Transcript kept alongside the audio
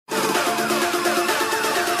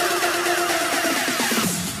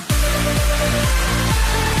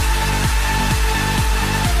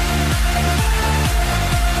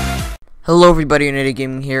Hello everybody, United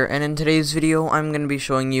Gaming here, and in today's video I'm going to be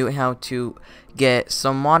showing you how to get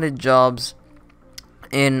some modded jobs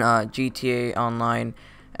in GTA Online.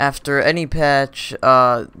 After any patch,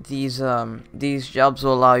 these jobs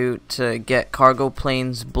will allow you to get cargo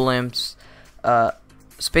planes, blimps,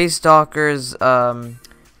 space dockers,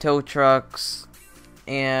 tow trucks,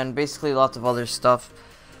 and basically lots of other stuff.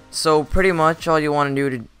 So pretty much all you want to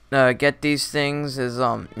do to get these things is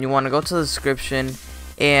you want to go to the description.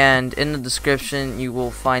 And in the description, you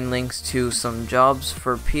will find links to some jobs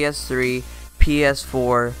for PS3,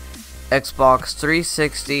 PS4, Xbox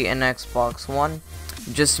 360, and Xbox One.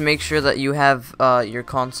 Just make sure that you have your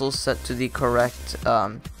console set to the correct.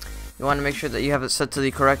 You want to make sure that you have it set to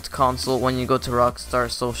the correct console when you go to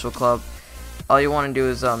Rockstar Social Club. All you want to do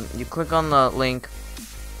is you click on the link,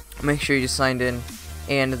 make sure you signed in,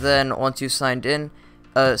 and then once you signed in,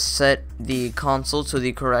 set the console to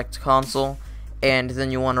the correct console. And then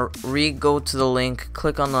you want to go to the link,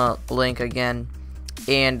 click on the link again,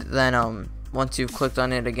 and then once you've clicked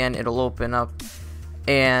on it again, it'll open up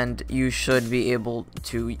and you should be able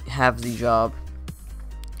to have the job.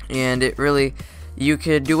 And it really, you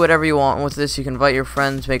could do whatever you want with this. You can invite your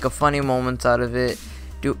friends, make a funny moments out of it,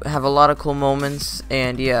 have a lot of cool moments.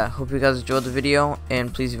 And yeah, hope you guys enjoyed the video,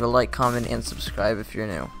 and please leave a like, comment, and subscribe if you're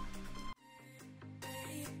new.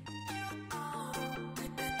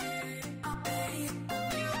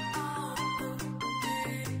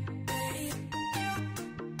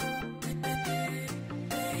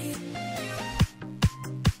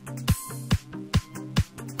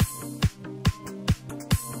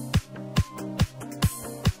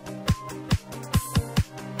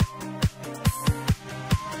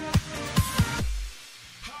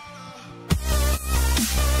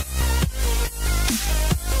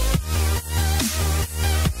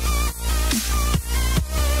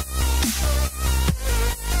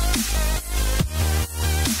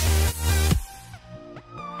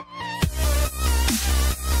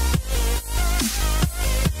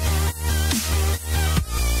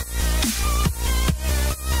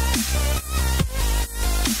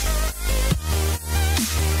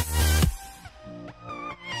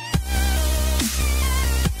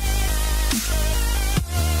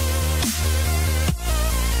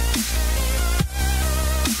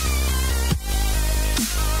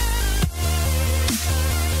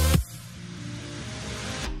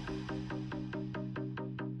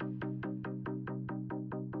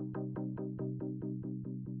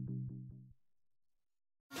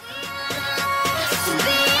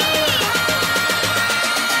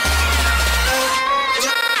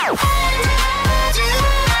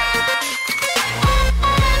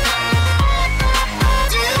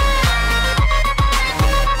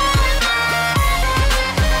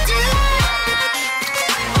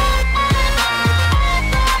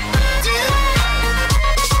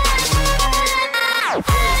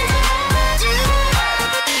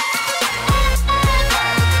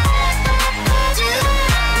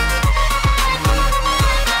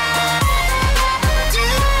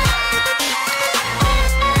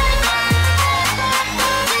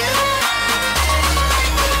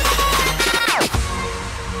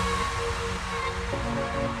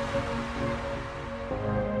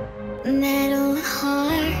 Metal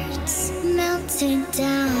hearts melted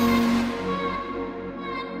down.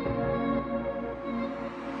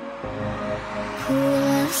 Pool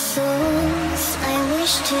of souls I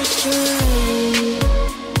wish to drown.